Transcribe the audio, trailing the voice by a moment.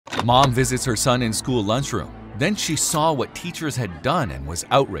Mom visits her son in school lunchroom. Then she saw what teachers had done and was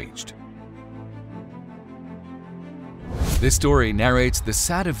outraged. This story narrates the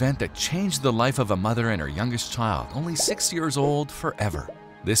sad event that changed the life of a mother and her youngest child, only 6 years old, forever.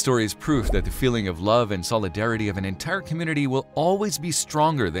 This story is proof that the feeling of love and solidarity of an entire community will always be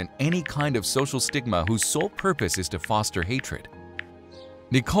stronger than any kind of social stigma whose sole purpose is to foster hatred.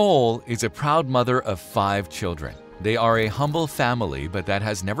 Nicole is a proud mother of 5 children. They are a humble family, but that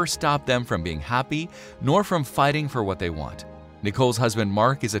has never stopped them from being happy nor from fighting for what they want. Nicole's husband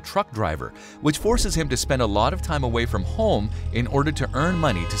Mark is a truck driver, which forces him to spend a lot of time away from home in order to earn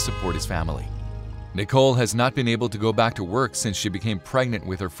money to support his family. Nicole has not been able to go back to work since she became pregnant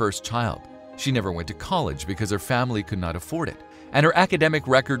with her first child. She never went to college because her family could not afford it, and her academic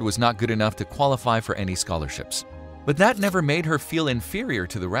record was not good enough to qualify for any scholarships. But that never made her feel inferior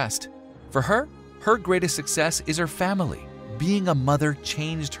to the rest. For her, her greatest success is her family. Being a mother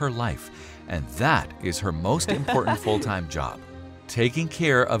changed her life, and that is her most important full-time job. Taking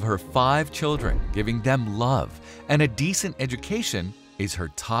care of her 5 children, giving them love, and a decent education is her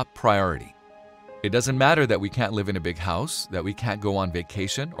top priority. It doesn't matter that we can't live in a big house, that we can't go on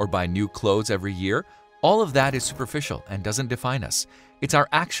vacation or buy new clothes every year. All of that is superficial and doesn't define us. It's our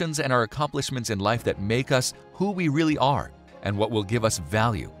actions and our accomplishments in life that make us who we really are and what will give us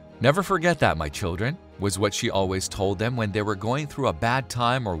value. Never forget that, my children, was what she always told them when they were going through a bad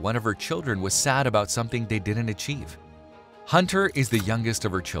time or one of her children was sad about something they didn't achieve. Hunter is the youngest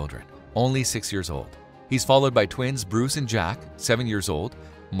of her children, only 6 years old. He's followed by twins Bruce and Jack, 7 years old,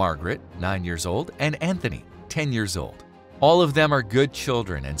 Margaret, 9 years old, and Anthony, 10 years old. All of them are good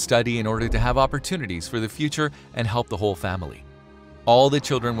children and study in order to have opportunities for the future and help the whole family. All the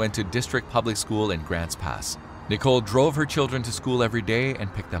children went to district public school in Grants Pass. Nicole drove her children to school every day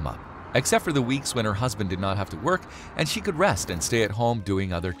and picked them up, except for the weeks when her husband did not have to work and she could rest and stay at home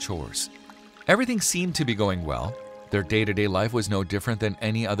doing other chores. Everything seemed to be going well. Their day-to-day life was no different than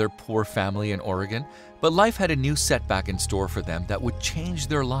any other poor family in Oregon, but life had a new setback in store for them that would change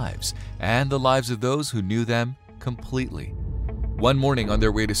their lives and the lives of those who knew them completely. One morning on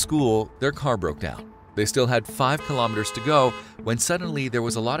their way to school, their car broke down. They still had 5 kilometers to go when suddenly there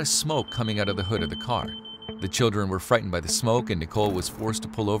was a lot of smoke coming out of the hood of the car. The children were frightened by the smoke and Nicole was forced to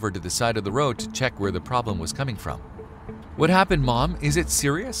pull over to the side of the road to check where the problem was coming from. "What happened, Mom? Is it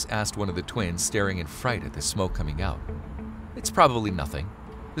serious?" asked one of the twins, staring in fright at the smoke coming out. "It's probably nothing.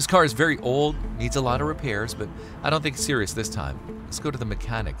 This car is very old, needs a lot of repairs, but I don't think it's serious this time. Let's go to the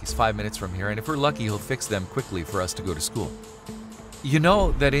mechanic. He's 5 minutes from here, and if we're lucky, he'll fix them quickly for us to go to school." "You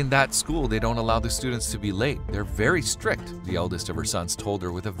know that in that school, they don't allow the students to be late. They're very strict," the eldest of her sons told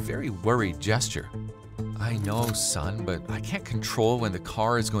her with a very worried gesture. "I know, son, but I can't control when the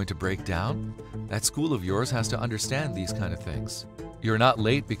car is going to break down. That school of yours has to understand these kind of things. You're not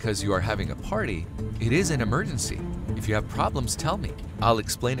late because you are having a party. It is an emergency. If you have problems, tell me. I'll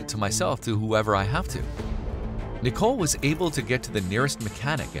explain it to myself to whoever I have to." Nicole was able to get to the nearest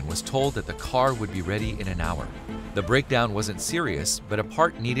mechanic and was told that the car would be ready in an hour. The breakdown wasn't serious, but a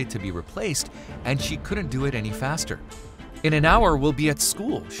part needed to be replaced and she couldn't do it any faster. "In an hour, we'll be at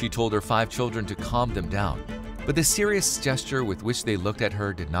school," she told her 5 children to calm them down. But the serious gesture with which they looked at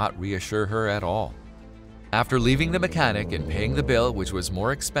her did not reassure her at all. After leaving the mechanic and paying the bill, which was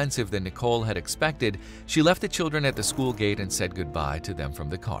more expensive than Nicole had expected, she left the children at the school gate and said goodbye to them from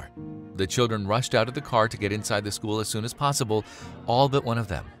the car. The children rushed out of the car to get inside the school as soon as possible, all but one of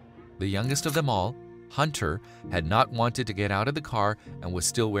them. The youngest of them all, Hunter, had not wanted to get out of the car and was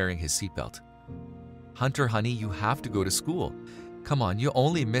still wearing his seatbelt. "Hunter, honey, you have to go to school. Come on, you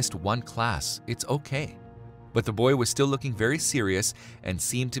only missed 1 class. It's okay." But the boy was still looking very serious and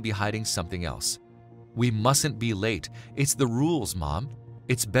seemed to be hiding something else. "We mustn't be late. It's the rules, Mom.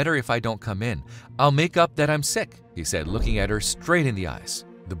 It's better if I don't come in. I'll make up that I'm sick," he said, looking at her straight in the eyes.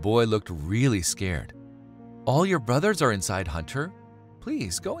 The boy looked really scared. "All your brothers are inside, Hunter.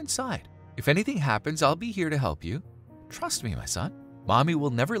 Please, go inside. If anything happens, I'll be here to help you. Trust me, my son. Mommy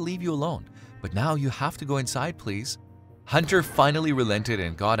will never leave you alone. But now you have to go inside, please." Hunter finally relented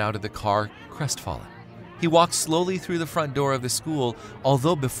and got out of the car, crestfallen. He walked slowly through the front door of the school,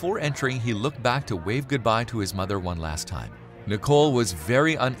 although before entering he looked back to wave goodbye to his mother one last time. Nicole was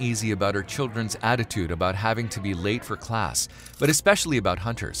very uneasy about her children's attitude about having to be late for class, but especially about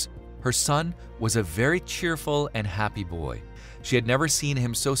Hunter's. Her son was a very cheerful and happy boy. She had never seen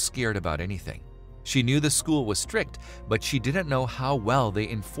him so scared about anything. She knew the school was strict, but she didn't know how well they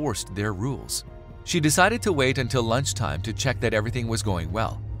enforced their rules. She decided to wait until lunchtime to check that everything was going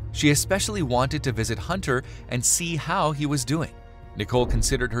well. She especially wanted to visit Hunter and see how he was doing. Nicole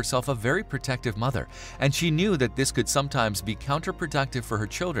considered herself a very protective mother, and she knew that this could sometimes be counterproductive for her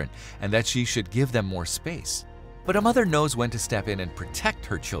children and that she should give them more space. But a mother knows when to step in and protect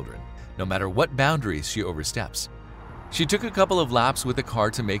her children, no matter what boundaries she oversteps. She took a couple of laps with the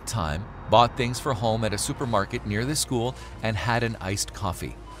car to make time, bought things for home at a supermarket near the school, and had an iced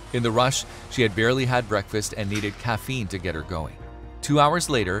coffee. In the rush, she had barely had breakfast and needed caffeine to get her going. 2 hours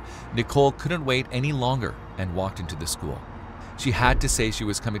later, Nicole couldn't wait any longer and walked into the school. She had to say she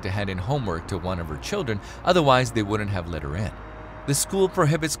was coming to hand in homework to one of her children, otherwise they wouldn't have let her in. The school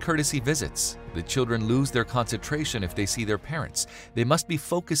prohibits courtesy visits. The children lose their concentration if they see their parents. They must be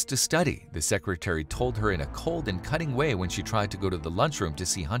focused to study, the secretary told her in a cold and cutting way when she tried to go to the lunchroom to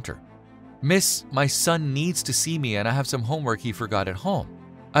see Hunter. "Miss, my son needs to see me and I have some homework he forgot at home.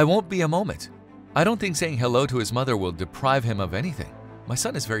 I won't be a moment. I don't think saying hello to his mother will deprive him of anything. My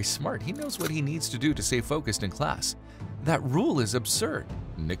son is very smart. He knows what he needs to do to stay focused in class. That rule is absurd,"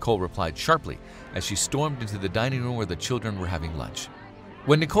 Nicole replied sharply as she stormed into the dining room where the children were having lunch.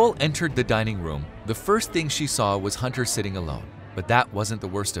 When Nicole entered the dining room, the first thing she saw was Hunter sitting alone. But that wasn't the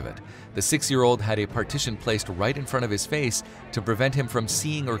worst of it. The 6-year-old had a partition placed right in front of his face to prevent him from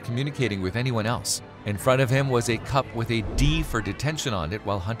seeing or communicating with anyone else. In front of him was a cup with a D for detention on it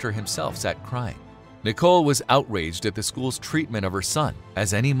while Hunter himself sat crying. Nicole was outraged at the school's treatment of her son,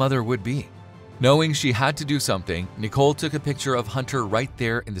 as any mother would be. Knowing she had to do something, Nicole took a picture of Hunter right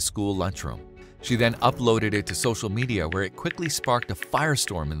there in the school lunchroom. She then uploaded it to social media where it quickly sparked a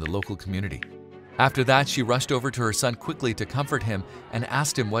firestorm in the local community. After that, she rushed over to her son quickly to comfort him and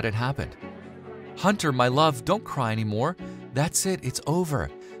asked him what had happened. "Hunter, my love, don't cry anymore. That's it, it's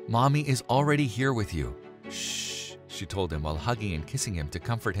over. Mommy is already here with you." "Shh," she told him while hugging and kissing him to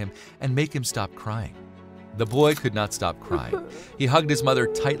comfort him and make him stop crying. The boy could not stop crying. He hugged his mother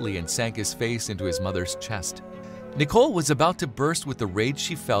tightly and sank his face into his mother's chest. Nicole was about to burst with the rage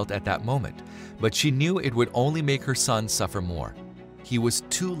she felt at that moment, but she knew it would only make her son suffer more. He was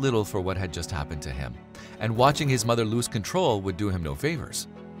too little for what had just happened to him, and watching his mother lose control would do him no favors.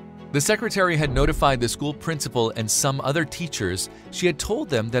 The secretary had notified the school principal and some other teachers. She had told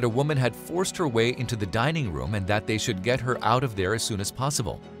them that a woman had forced her way into the dining room and that they should get her out of there as soon as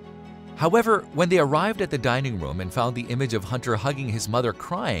possible. However, when they arrived at the dining room and found the image of Hunter hugging his mother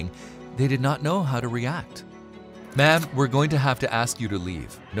crying, they did not know how to react. "Ma'am, we're going to have to ask you to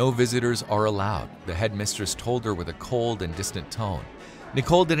leave. No visitors are allowed," the headmistress told her with a cold and distant tone.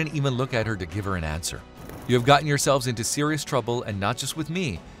 Nicole didn't even look at her to give her an answer. "You have gotten yourselves into serious trouble, and not just with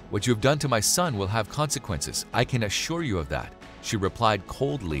me. What you have done to my son will have consequences. I can assure you of that," she replied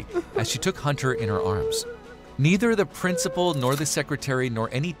coldly as she took Hunter in her arms. Neither the principal nor the secretary nor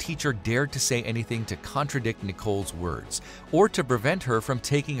any teacher dared to say anything to contradict Nicole's words or to prevent her from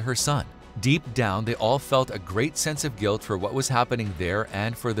taking her son. Deep down, they all felt a great sense of guilt for what was happening there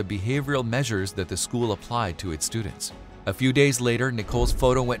and for the behavioral measures that the school applied to its students. A few days later, Nicole's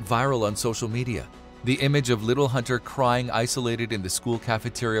photo went viral on social media. The image of little Hunter crying isolated in the school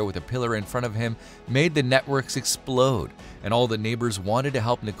cafeteria with a pillar in front of him made the networks explode, and all the neighbors wanted to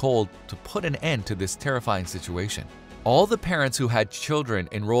help Nicole to put an end to this terrifying situation. All the parents who had children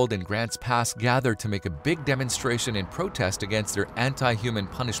enrolled in Grants Pass gathered to make a big demonstration in protest against their anti-human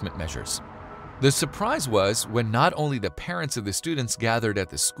punishment measures. The surprise was when not only the parents of the students gathered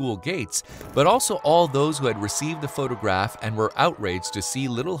at the school gates, but also all those who had received the photograph and were outraged to see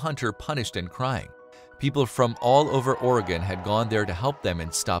little Hunter punished and crying. People from all over Oregon had gone there to help them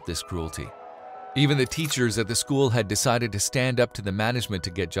and stop this cruelty. Even the teachers at the school had decided to stand up to the management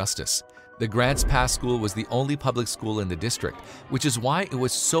to get justice. The Grants Pass school was the only public school in the district, which is why it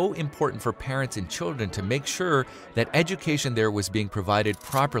was so important for parents and children to make sure that education there was being provided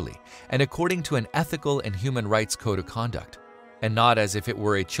properly and according to an ethical and human rights code of conduct, and not as if it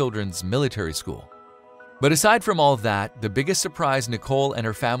were a children's military school. But aside from all that, the biggest surprise Nicole and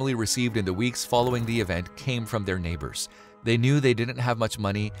her family received in the weeks following the event came from their neighbors. They knew they didn't have much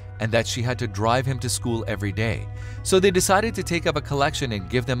money and that she had to drive him to school every day. So they decided to take up a collection and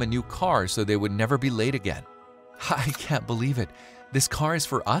give them a new car so they would never be late again. "I can't believe it. This car is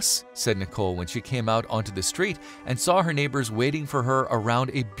for us?" said Nicole when she came out onto the street and saw her neighbors waiting for her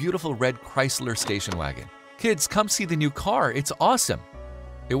around a beautiful red Chrysler station wagon. "Kids, come see the new car. It's awesome."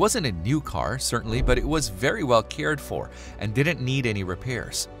 It wasn't a new car, certainly, but it was very well cared for and didn't need any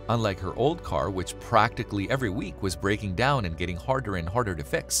repairs, unlike her old car, which practically every week was breaking down and getting harder and harder to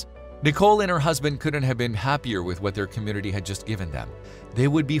fix. Nicole and her husband couldn't have been happier with what their community had just given them. They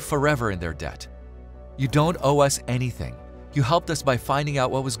would be forever in their debt. "You don't owe us anything. You helped us by finding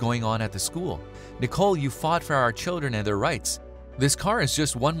out what was going on at the school. Nicole, you fought for our children and their rights. This car is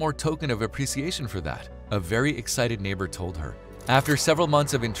just one more token of appreciation for that," a very excited neighbor told her. After several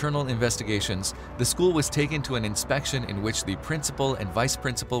months of internal investigations, the school was taken to an inspection in which the principal and vice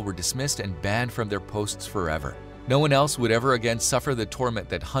principal were dismissed and banned from their posts forever. No one else would ever again suffer the torment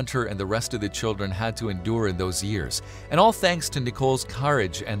that Hunter and the rest of the children had to endure in those years, and all thanks to Nicole's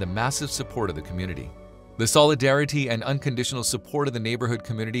courage and the massive support of the community. The solidarity and unconditional support of the neighborhood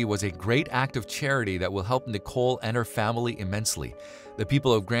community was a great act of charity that will help Nicole and her family immensely. The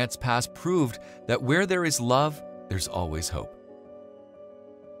people of Grants Pass proved that where there is love, there's always hope.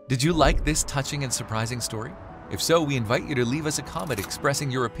 Did you like this touching and surprising story? If so, we invite you to leave us a comment expressing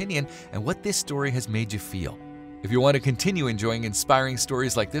your opinion and what this story has made you feel. If you want to continue enjoying inspiring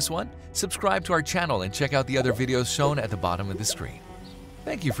stories like this one, subscribe to our channel and check out the other videos shown at the bottom of the screen.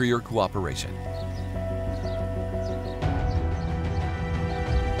 Thank you for your cooperation.